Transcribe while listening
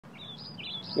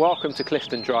Welcome to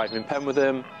Clifton Drive in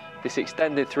Penwortham. This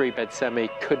extended 3-bed semi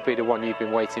could be the one you've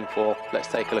been waiting for. Let's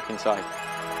take a look inside.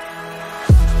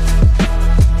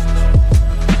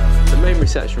 The main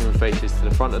reception room faces to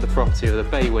the front of the property with a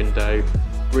bay window,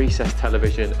 recessed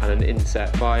television and an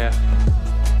inset fire.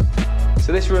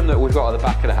 So this room that we've got at the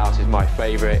back of the house is my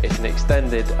favourite. It's an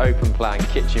extended open plan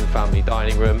kitchen family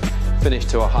dining room, finished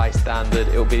to a high standard.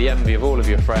 It will be the envy of all of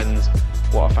your friends.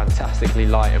 What a fantastically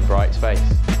light and bright space.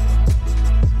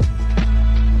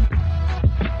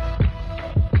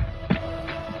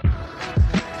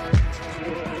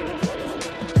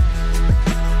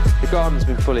 The garden's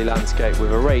been fully landscaped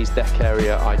with a raised deck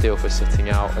area ideal for sitting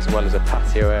out, as well as a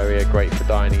patio area great for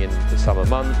dining in the summer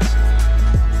months.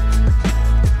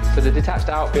 So the detached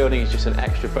outbuilding is just an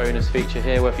extra bonus feature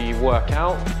here, whether you work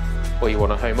out or you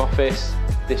want a home office.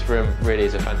 This room really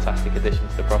is a fantastic addition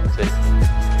to the property.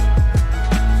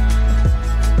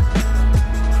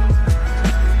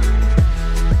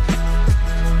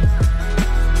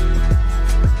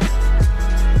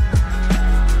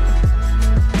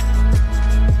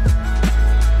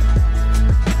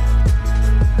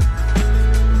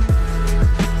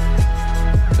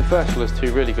 The first floor has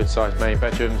two really good sized main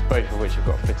bedrooms, both of which have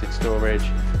got fitted storage,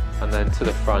 and then to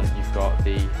the front you've got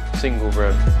the single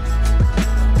room.